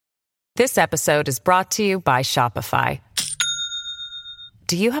This episode is brought to you by Shopify.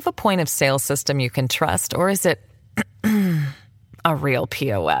 Do you have a point of sale system you can trust, or is it a real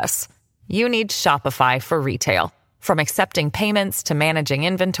POS? You need Shopify for retail. From accepting payments to managing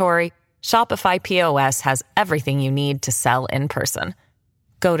inventory, Shopify POS has everything you need to sell in person.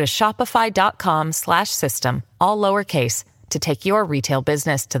 Go to shopify.com/system, all lowercase, to take your retail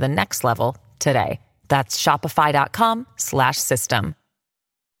business to the next level today. That's shopify.com/system.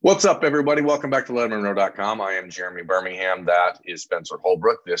 What's up, everybody? Welcome back to LettermanRow.com. I am Jeremy Birmingham. That is Spencer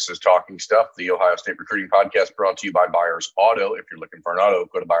Holbrook. This is Talking Stuff, the Ohio State recruiting podcast brought to you by Buyers Auto. If you're looking for an auto,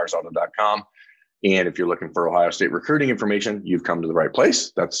 go to buyersauto.com. And if you're looking for Ohio State recruiting information, you've come to the right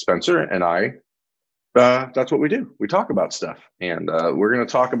place. That's Spencer and I. That's what we do. We talk about stuff. And we're going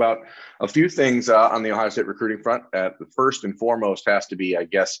to talk about a few things on the Ohio State recruiting front. The first and foremost has to be, I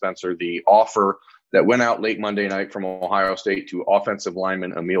guess, Spencer, the offer that went out late Monday night from Ohio State to offensive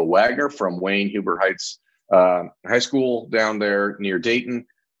lineman Emil Wagner from Wayne Huber Heights High School down there near Dayton.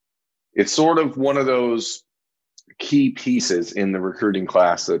 It's sort of one of those key pieces in the recruiting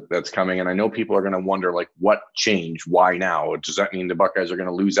class that's coming. And I know people are going to wonder, like, what changed? Why now? Does that mean the Buckeyes are going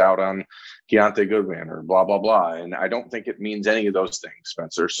to lose out on Keontae Goodwin or blah, blah, blah? And I don't think it means any of those things,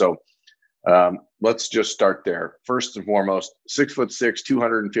 Spencer. So let's just start there. First and foremost, 6'6",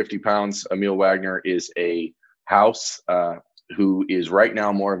 250 pounds. Emil Wagner is a house who is right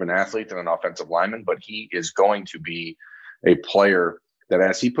now more of an athlete than an offensive lineman, but he is going to be a player that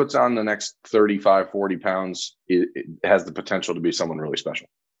as he puts on the next 35, 40 pounds, it has the potential to be someone really special.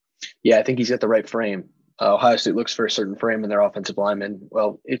 Yeah, I think he's got the right frame. Ohio State looks for a certain frame in their offensive linemen.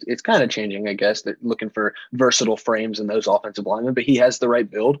 Well, it's kind of changing, I guess. They're looking for versatile frames in those offensive linemen, but he has the right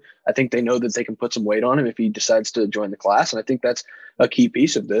build. I think they know that they can put some weight on him if he decides to join the class, and I think that's a key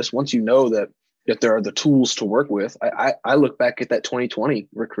piece of this. Once you know that there are the tools to work with. I look back at that 2020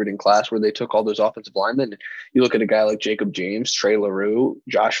 recruiting class where they took all those offensive linemen. You look at a guy like Jacob James, Trey LaRue,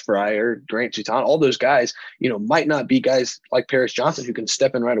 Josh Fryer, Grant Tutan, all those guys, might not be guys like Paris Johnson who can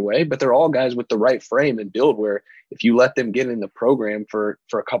step in right away, but they're all guys with the right frame and build where if you let them get in the program for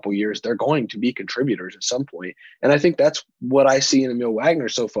a couple years, they're going to be contributors at some point. And I think that's what I see in Emil Wagner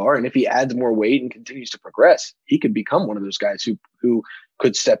so far. And if he adds more weight and continues to progress, he could become one of those guys who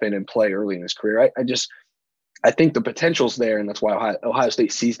could step in and play early in his career. I think the potential's there, and that's why Ohio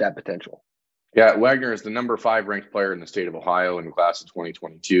State sees that potential. Yeah, Wagner is the number 5 ranked player in the state of Ohio in the class of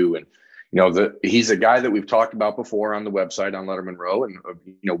 2022. And, he's a guy that we've talked about before on the website on Letterman Row. And,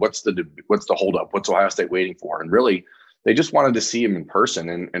 what's the holdup? What's Ohio State waiting for? And really, they just wanted to see him in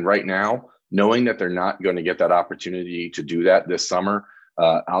person. And right now, knowing that they're not going to get that opportunity to do that this summer,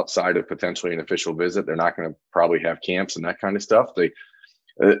 outside of potentially an official visit, they're not going to probably have camps and that kind of stuff.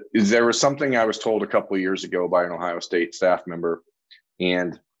 There was something I was told a couple of years ago by an Ohio State staff member,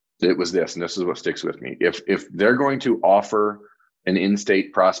 and it was this, and this is what sticks with me. If they're going to offer an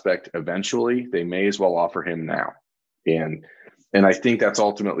in-state prospect eventually, they may as well offer him now. And I think that's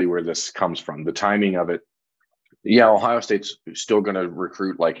ultimately where this comes from, the timing of it. Yeah, Ohio State's still going to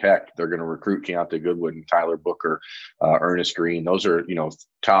recruit like heck. They're going to recruit Keontae Goodwin, Tyler Booker, Ernest Green. Those are,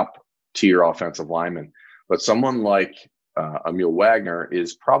 top-tier offensive linemen. But someone like Emil Wagner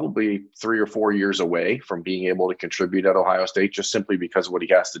is probably 3 or 4 years away from being able to contribute at Ohio State just simply because of what he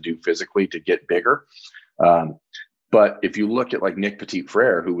has to do physically to get bigger. But if you look at like Nick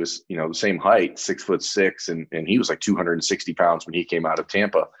Petit-Frere, who was, the same height, 6'6", and he was like 260 pounds when he came out of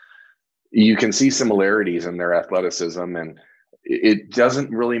Tampa, you can see similarities in their athleticism. And it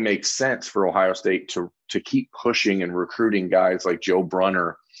doesn't really make sense for Ohio State to keep pushing and recruiting guys like Joe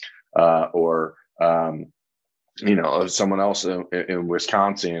Brunner or someone else in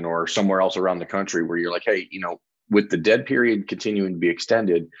Wisconsin or somewhere else around the country where you're like, hey, with the dead period continuing to be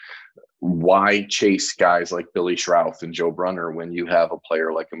extended, why chase guys like Billy Schrauth and Joe Brunner when you have a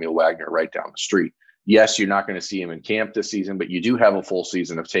player like Emil Wagner right down the street? Yes, you're not going to see him in camp this season, but you do have a full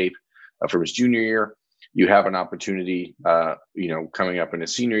season of tape from his junior year. You have an opportunity, coming up in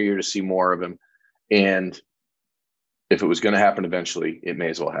his senior year to see more of him. And if it was going to happen eventually, it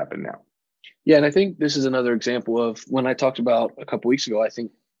may as well happen now. Yeah, and I think this is another example of when I talked about a couple weeks ago. I think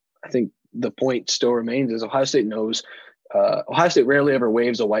the point still remains is Ohio State knows. Ohio State rarely ever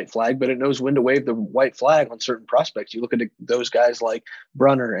waves a white flag, but it knows when to wave the white flag on certain prospects. You look at those guys like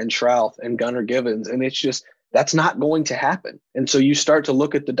Brunner and Schrauth and Gunnar Givens, and it's just that's not going to happen. And so you start to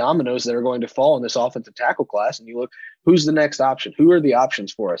look at the dominoes that are going to fall in this offensive tackle class, and you look, who's the next option? Who are the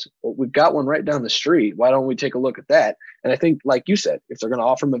options for us? Well, we've got one right down the street. Why don't we take a look at that? And I think, like you said, if they're going to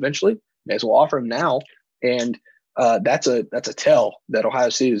offer him eventually, may as well offer him now. And that's a tell that Ohio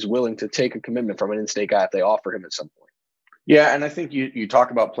State is willing to take a commitment from an in-state guy if they offer him at some point. Yeah, and I think you talk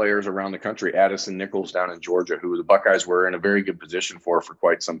about players around the country, Addison Nichols down in Georgia, who the Buckeyes were in a very good position for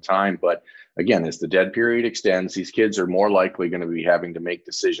quite some time. But again, as the dead period extends, these kids are more likely going to be having to make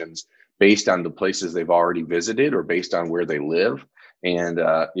decisions based on the places they've already visited or based on where they live. And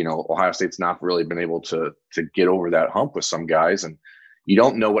Ohio State's not really been able to get over that hump with some guys. And you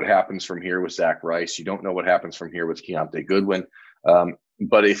don't know what happens from here with Zach Rice. You don't know what happens from here with Keontae Goodwin.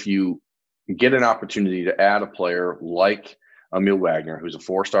 But if you get an opportunity to add a player like Emil Wagner, who's a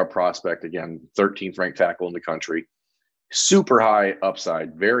 4-star prospect, again, 13th ranked tackle in the country, super high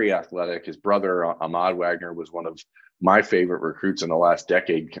upside, very athletic. His brother, Ahmad Wagner, was one of my favorite recruits in the last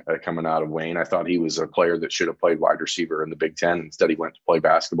decade coming out of Wayne. I thought he was a player that should have played wide receiver in the Big Ten. Instead, he went to play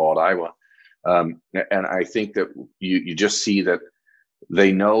basketball at Iowa. And I think that you just see that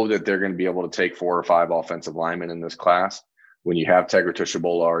they know that they're going to be able to take 4 or 5 offensive linemen in this class. When you have Tegra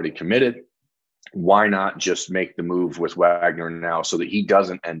Tshabola already committed, why not just make the move with Wagner now so that he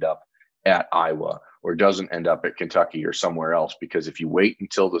doesn't end up at Iowa or doesn't end up at Kentucky or somewhere else? Because if you wait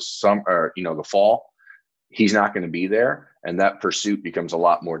until the summer, the fall, he's not going to be there. And that pursuit becomes a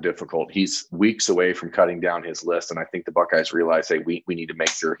lot more difficult. He's weeks away from cutting down his list. And I think the Buckeyes realize, hey, we need to make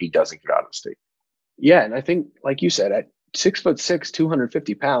sure he doesn't get out of state. Yeah. And I think, like you said, at 6'6",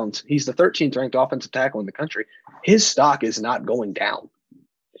 250 pounds, he's the 13th ranked offensive tackle in the country. His stock is not going down.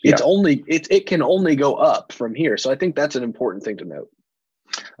 It can only go up from here. So I think that's an important thing to note.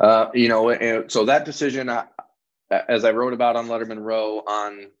 So that decision, as I wrote about on Letterman Row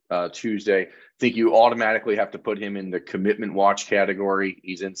on Tuesday, I think you automatically have to put him in the commitment watch category.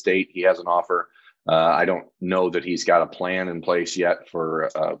 He's in state. He has an offer. I don't know that he's got a plan in place yet for,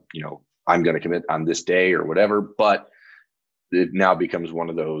 I'm going to commit on this day or whatever, but it now becomes one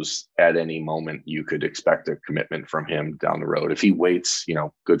of those at any moment you could expect a commitment from him down the road. If he waits,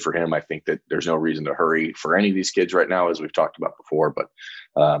 good for him. I think that there's no reason to hurry for any of these kids right now, as we've talked about before, but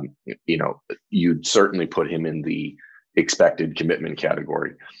you'd certainly put him in the expected commitment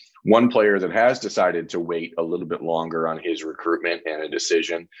category. One player that has decided to wait a little bit longer on his recruitment and a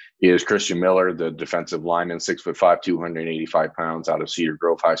decision is Christian Miller, the defensive lineman, 6'5", 285 pounds, out of Cedar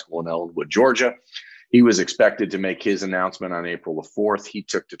Grove High School in Ellenwood, Georgia. He was expected to make his announcement on April the 4th. He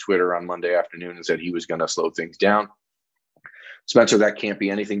took to Twitter on Monday afternoon and said he was going to slow things down. Spencer, that can't be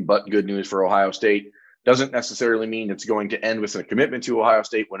anything but good news for Ohio State. Doesn't necessarily mean it's going to end with a commitment to Ohio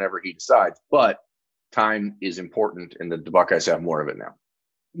State whenever he decides, but time is important, and the Buckeyes have more of it now.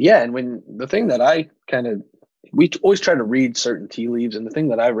 Yeah, and when the thing that we always try to read certain tea leaves, and the thing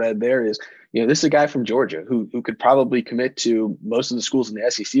that I read there is, this is a guy from Georgia who could probably commit to most of the schools in the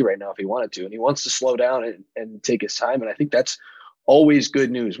SEC right now if he wanted to, and he wants to slow down and take his time. And I think that's always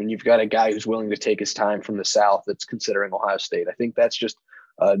good news when you've got a guy who's willing to take his time from the South that's considering Ohio State. I think that's just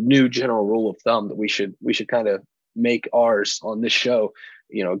a new general rule of thumb that we should kind of make ours on this show.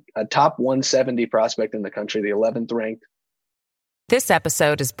 A top 170 prospect in the country, the 11th ranked. This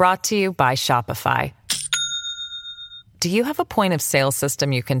episode is brought to you by Shopify. Do you have a point of sale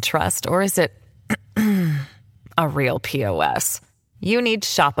system you can trust, or is it a real POS? You need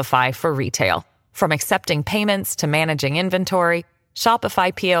Shopify for retail. From accepting payments to managing inventory,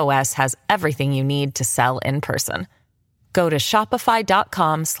 Shopify POS has everything you need to sell in person. Go to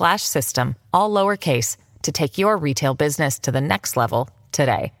shopify.com/system, all lowercase, to take your retail business to the next level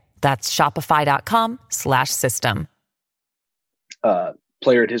today. That's shopify.com/system.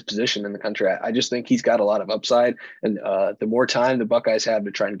 Player at his position in the country. I just think he's got a lot of upside, and the more time the Buckeyes have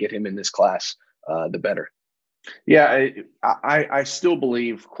to try and get him in this class, the better. Yeah, I still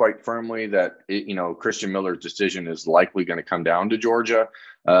believe quite firmly that Christian Miller's decision is likely going to come down to Georgia,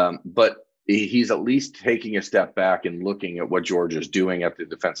 but he's at least taking a step back and looking at what Georgia's doing at the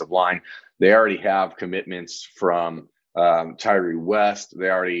defensive line. They already have commitments from Tyree West.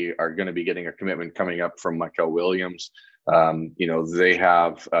 They already are going to be getting a commitment coming up from Michael Williams. They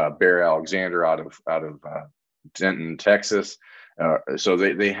have Barry Alexander out of Denton, Texas. So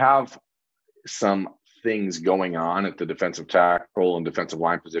they have some things going on at the defensive tackle and defensive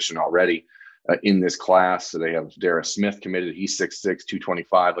line position already in this class. So they have Darius Smith committed. He's 6'6",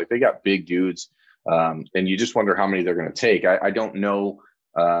 225. Like, they got big dudes. And you just wonder how many they're going to take. I don't know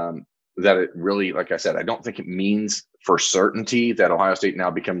that it really, like I said, I don't think it means for certainty that Ohio State now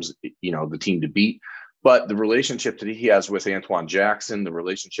becomes, the team to beat. But the relationship that he has with Antoine Jackson, the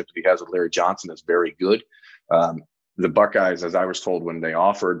relationship that he has with Larry Johnson is very good. The Buckeyes, as I was told when they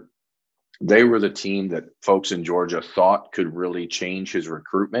offered, they were the team that folks in Georgia thought could really change his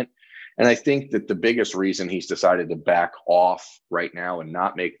recruitment. And I think that the biggest reason he's decided to back off right now and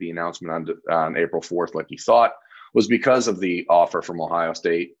not make the announcement on April 4th like he thought was because of the offer from Ohio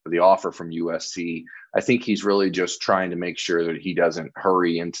State, the offer from USC. I think he's really just trying to make sure that he doesn't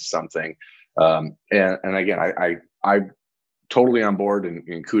hurry into something. And again, I'm totally on board,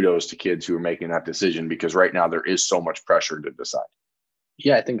 and kudos to kids who are making that decision, because right now there is so much pressure to decide.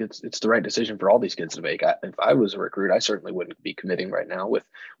 Yeah, I think it's the right decision for all these kids to make. If I was a recruit, I certainly wouldn't be committing right now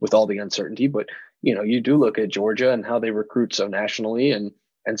with all the uncertainty. But you do look at Georgia and how they recruit so nationally, and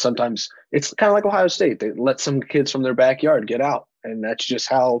sometimes it's kind of like Ohio State. They let some kids from their backyard get out, and that's just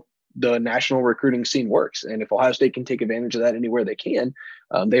how the national recruiting scene works. And if Ohio State can take advantage of that anywhere they can,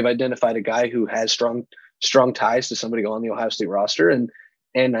 they've identified a guy who has strong ties to somebody on the Ohio State roster, and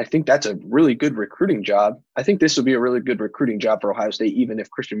I think that's a really good recruiting job. I think this will be a really good recruiting job for Ohio State, even if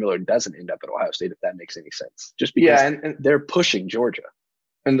Christian Miller doesn't end up at Ohio State, if that makes any sense. Just because and they're pushing Georgia.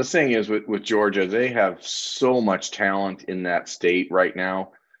 And the thing is with Georgia, they have so much talent in that state right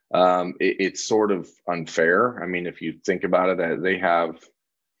now. It's sort of unfair. I mean, if you think about it,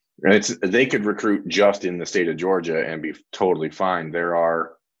 they could recruit just in the state of Georgia and be totally fine. There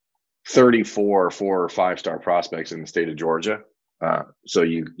are 34 4- or 5-star prospects in the state of Georgia. So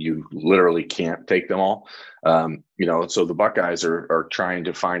you literally can't take them all. So the Buckeyes are trying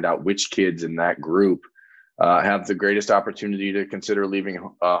to find out which kids in that group have the greatest opportunity to consider leaving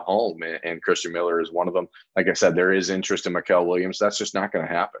home. And Christian Miller is one of them. Like I said, there is interest in Mykel Williams. That's just not going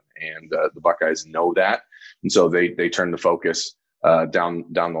to happen. And the Buckeyes know that. And so they turn the focus down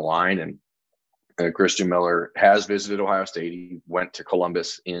the line. And Christian Miller has visited Ohio State. He went to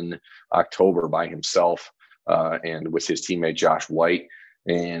Columbus in October by himself and with his teammate Josh White,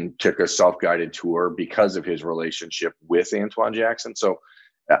 and took a self-guided tour because of his relationship with Antoine Jackson. So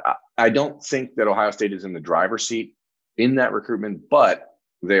I don't think that Ohio State is in the driver's seat in that recruitment, but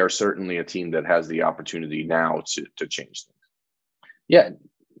they are certainly a team that has the opportunity now to change things. Yeah.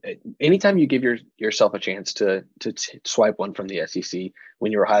 Anytime you give yourself a chance to swipe one from the SEC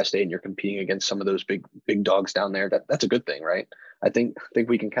when you're Ohio State and you're competing against some of those big dogs down there, that's a good thing, right? I think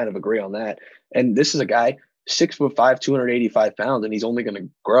we can kind of agree on that. And this is a guy 6'5", 285 pounds, and he's only going to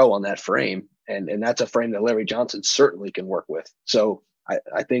grow on that frame. And that's a frame that Larry Johnson certainly can work with. So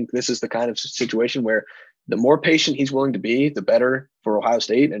I think this is the kind of situation where the more patient he's willing to be, the better for Ohio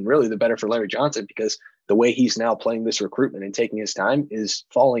State, and really the better for Larry Johnson, because the way he's now playing this recruitment and taking his time is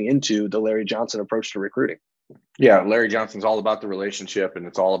falling into the Larry Johnson approach to recruiting. Yeah, Larry Johnson's all about the relationship, and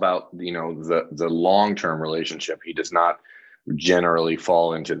it's all about, the long-term relationship. He does not generally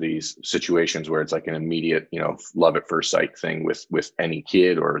fall into these situations where it's like an immediate, love at first sight thing with any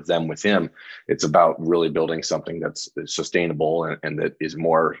kid or them with him. It's about really building something that's sustainable and that is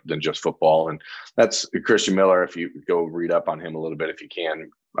more than just football. And that's Christian Miller. If you go read up on him a little bit, if you can,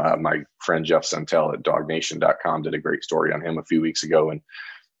 my friend Jeff Santel at dognation.com did a great story on him a few weeks ago, and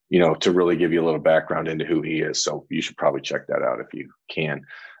to really give you a little background into who he is. So you should probably check that out if you can.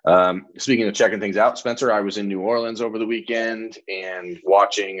 Speaking of checking things out, Spencer, I was in New Orleans over the weekend and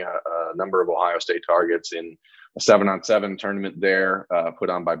watching a number of Ohio State targets in a 7-on-7 tournament there, put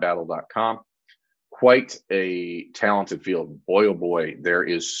on by battle.com. Quite a talented field. Boy, oh boy, there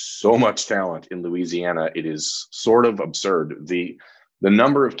is so much talent in Louisiana. It is sort of absurd. The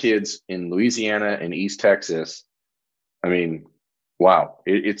number of kids in Louisiana and East Texas, I mean, wow,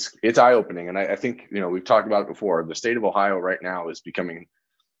 it's eye-opening. And I think, we've talked about it before. The state of Ohio right now is becoming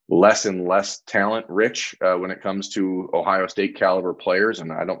less and less talent rich when it comes to Ohio State caliber players.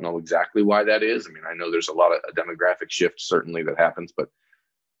 And I don't know exactly why that is. I mean, I know there's a lot of a demographic shift certainly that happens, but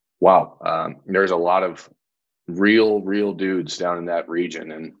wow, there's a lot of real dudes down in that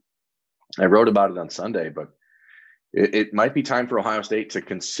region. And I wrote about it on Sunday, but it might be time for Ohio State to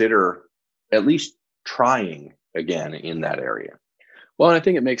consider at least trying again in that area. Well, and I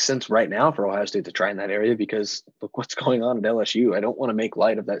think it makes sense right now for Ohio State to try in that area, because look what's going on at LSU. I don't want to make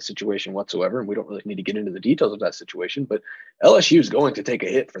light of that situation whatsoever, and we don't really need to get into the details of that situation, but LSU is going to take a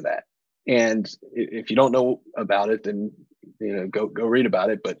hit for that. And if you don't know about it, then go read about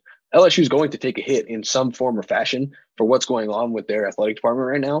it. But LSU is going to take a hit in some form or fashion for what's going on with their athletic department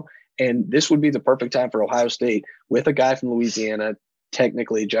right now. And this would be the perfect time for Ohio State, with a guy from Louisiana,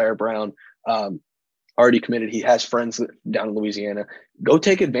 technically Jair Brown, already committed. He has friends down in Louisiana. Go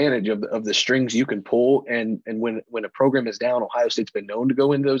take advantage of the strings you can pull. And when a program is down, Ohio State's been known to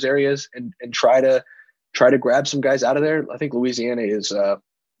go into those areas and try to grab some guys out of there. I think Louisiana is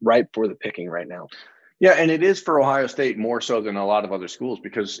ripe for the picking right now. Yeah, and it is for Ohio State more so than a lot of other schools,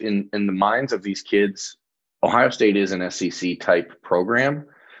 because in the minds of these kids, Ohio State is an SEC type program,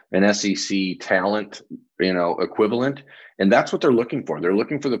 an SEC talent, equivalent. And that's what they're looking for. They're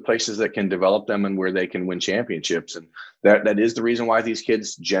looking for the places that can develop them and where they can win championships. And that is the reason why these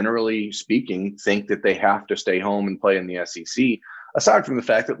kids, generally speaking, think that they have to stay home and play in the SEC, aside from the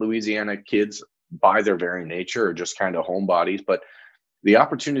fact that Louisiana kids, by their very nature, are just kind of homebodies. But the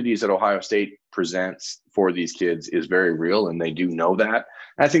opportunities that Ohio State presents for these kids is very real, and they do know that.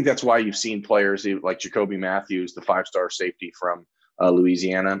 And I think that's why you've seen players like Jacoby Matthews, the 5-star safety from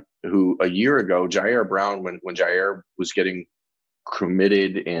Louisiana, who a year ago, Jair Brown, when Jair was getting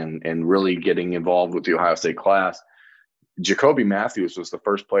committed and really getting involved with the Ohio State class, Jacoby Matthews was the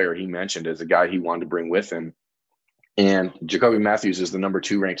first player he mentioned as a guy he wanted to bring with him. And Jacoby Matthews is the number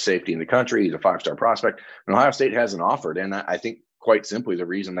 2 ranked safety in the country. He's a 5-star prospect. And Ohio State hasn't offered. And I think quite simply the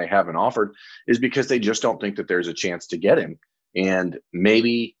reason they haven't offered is because they just don't think that there's a chance to get him. And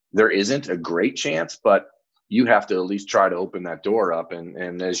maybe there isn't a great chance, but you have to at least try to open that door up.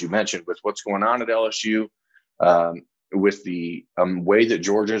 And as you mentioned, with what's going on at LSU, with the way that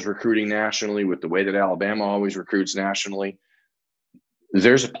Georgia is recruiting nationally, with the way that Alabama always recruits nationally,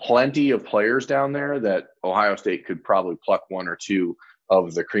 there's plenty of players down there that Ohio State could probably pluck 1 or 2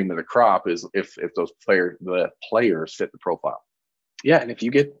 of the cream of the crop, is if those players fit the profile. Yeah, and if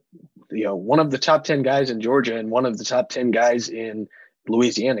you get one of the top 10 guys in Georgia and one of the top 10 guys in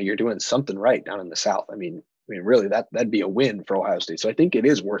Louisiana, you're doing something right down in the South. I mean, really, that'd be a win for Ohio State. So I think it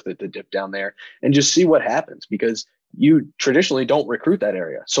is worth it to dip down there and just see what happens, because you traditionally don't recruit that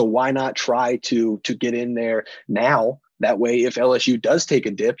area. So why not try to get in there now? That way, if LSU does take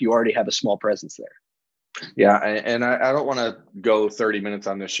a dip, you already have a small presence there. Yeah, and I don't want to go 30 minutes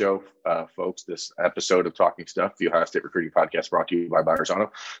on this show, folks, this episode of Talking Stuff, the Ohio State Recruiting Podcast, brought to you by Buyers Auto.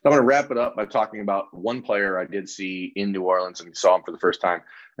 I'm going to wrap it up by talking about one player I did see in New Orleans and saw him for the first time,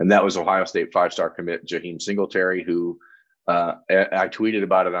 and that was Ohio State 5-star commit Jaheim Singletary, who I tweeted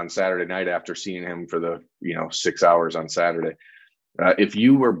about it on Saturday night after seeing him for the 6 hours on Saturday. If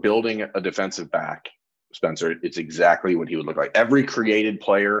you were building a defensive back, Spencer, it's exactly what he would look like. Every created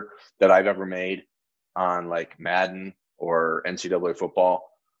player that I've ever made on like Madden or NCAA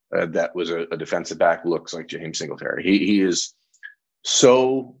football that was a defensive back looks like Jaheim Singletary. He is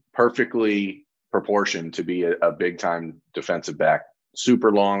so perfectly proportioned to be a big time defensive back.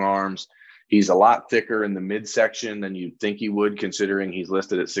 Super long arms. He's a lot thicker in the midsection than you'd think he would, considering he's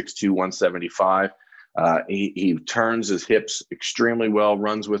listed at 6'2", 175. He turns his hips extremely well,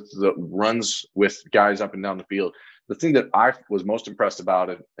 runs with guys up and down the field. The thing that I was most impressed about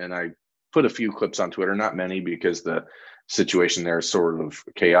it, and I put a few clips on Twitter, not many because the situation there is sort of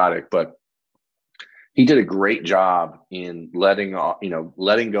chaotic, but he did a great job in letting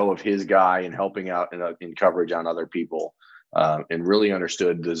go of his guy and helping out in coverage on other people, and really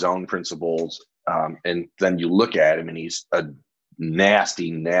understood the zone principles. And then you look at him and he's a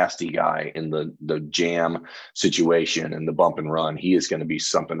nasty guy in the jam situation and the bump and run. He is going to be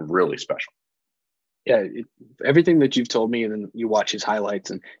something really special. Yeah, everything that you've told me, and then you watch his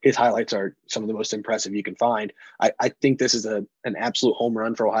highlights, and his highlights are some of the most impressive you can find. I think this is an absolute home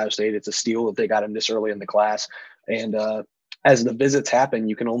run for Ohio State. It's a steal that they got him this early in the class. And as the visits happen,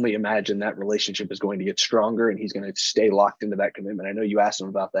 you can only imagine that relationship is going to get stronger, and he's going to stay locked into that commitment. I know you asked him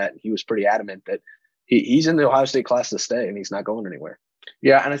about that, and he was pretty adamant that he's in the Ohio State class to stay, and he's not going anywhere.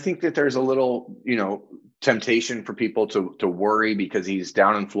 Yeah, and I think that there's a little, temptation for people to worry because he's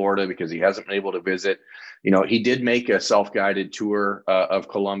down in Florida, because he hasn't been able to visit. He did make a self-guided tour of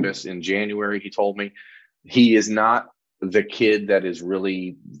Columbus in January. He told me he is not the kid that is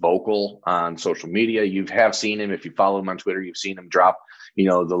really vocal on social media. You have seen him, if you follow him on Twitter, you've seen him drop, the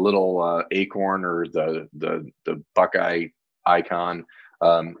little acorn or the Buckeye icon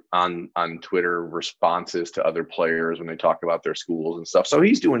on Twitter responses to other players when they talk about their schools and stuff. So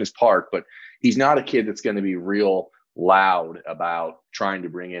he's doing his part, but he's not a kid that's going to be real loud about trying to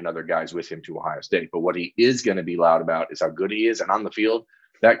bring in other guys with him to Ohio State. But what he is going to be loud about is how good he is. And on the field,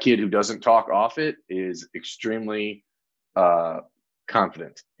 that kid who doesn't talk off it is extremely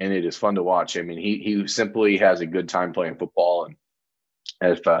confident, and it is fun to watch. I mean, he simply has a good time playing football. And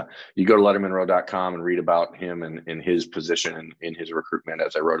if you go to LettermanRow.com and read about him and his position and in his recruitment,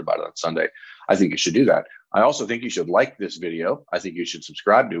 as I wrote about it on Sunday, I think you should do that. I also think you should like this video. I think you should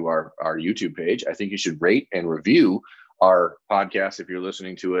subscribe to our YouTube page. I think you should rate and review our podcast if you're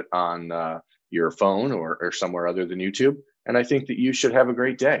listening to it on your phone or somewhere other than YouTube. And I think that you should have a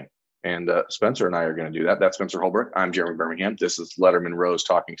great day. And Spencer and I are going to do that. That's Spencer Holbrook. I'm Jeremy Birmingham. This is Letterman Row's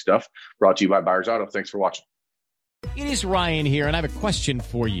Talking Stuff, brought to you by Buyers Auto. Thanks for watching. It is Ryan here, and I have a question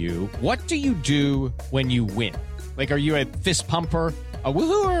for you. What do you do when you win? Like, are you a fist pumper, a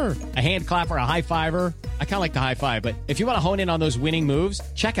woohooer, a hand clapper, a high fiver? I kind of like the high five, but if you want to hone in on those winning moves,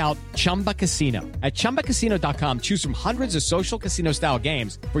 check out Chumba Casino. At ChumbaCasino.com, choose from hundreds of social casino style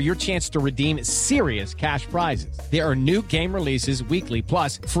games for your chance to redeem serious cash prizes. There are new game releases weekly,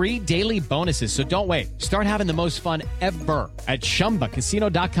 plus free daily bonuses. So don't wait. Start having the most fun ever at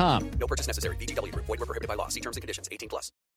ChumbaCasino.com. No purchase necessary. VGW Group. Void where prohibited by law. See terms and conditions. 18+.